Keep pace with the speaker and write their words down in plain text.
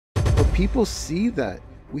People see that.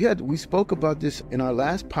 We spoke about this in our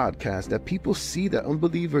last podcast, that people see that,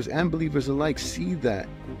 unbelievers and believers alike see that,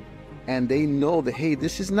 and they know that, hey,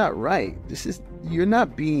 this is not right. You're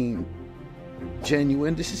not being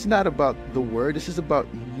genuine. This is not about the word. This is about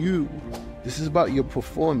you. This is about your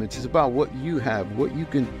performance. It's about what you have, what you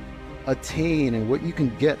can attain, and what you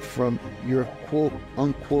can get from your quote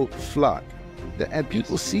unquote flock. And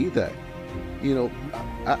people see that. You know,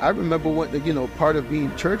 I remember what, you know, part of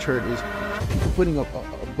being church hurt is people putting a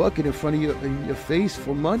bucket in front of your face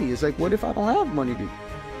for money. It's like, what if I don't have money to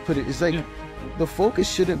put it? It's like, the focus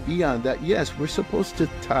shouldn't be on that. Yes, we're supposed to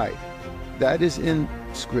tithe. That is in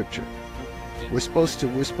scripture. We're supposed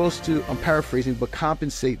to, I'm paraphrasing, but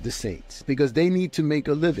compensate the saints because they need to make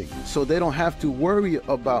a living. So they don't have to worry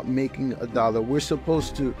about making a dollar. We're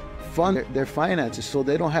supposed to fund their finances so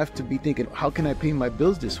they don't have to be thinking, how can I pay my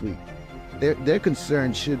bills this week? Their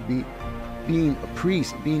concern should be being a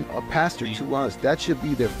priest, being a pastor to us. That should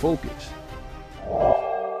be their focus.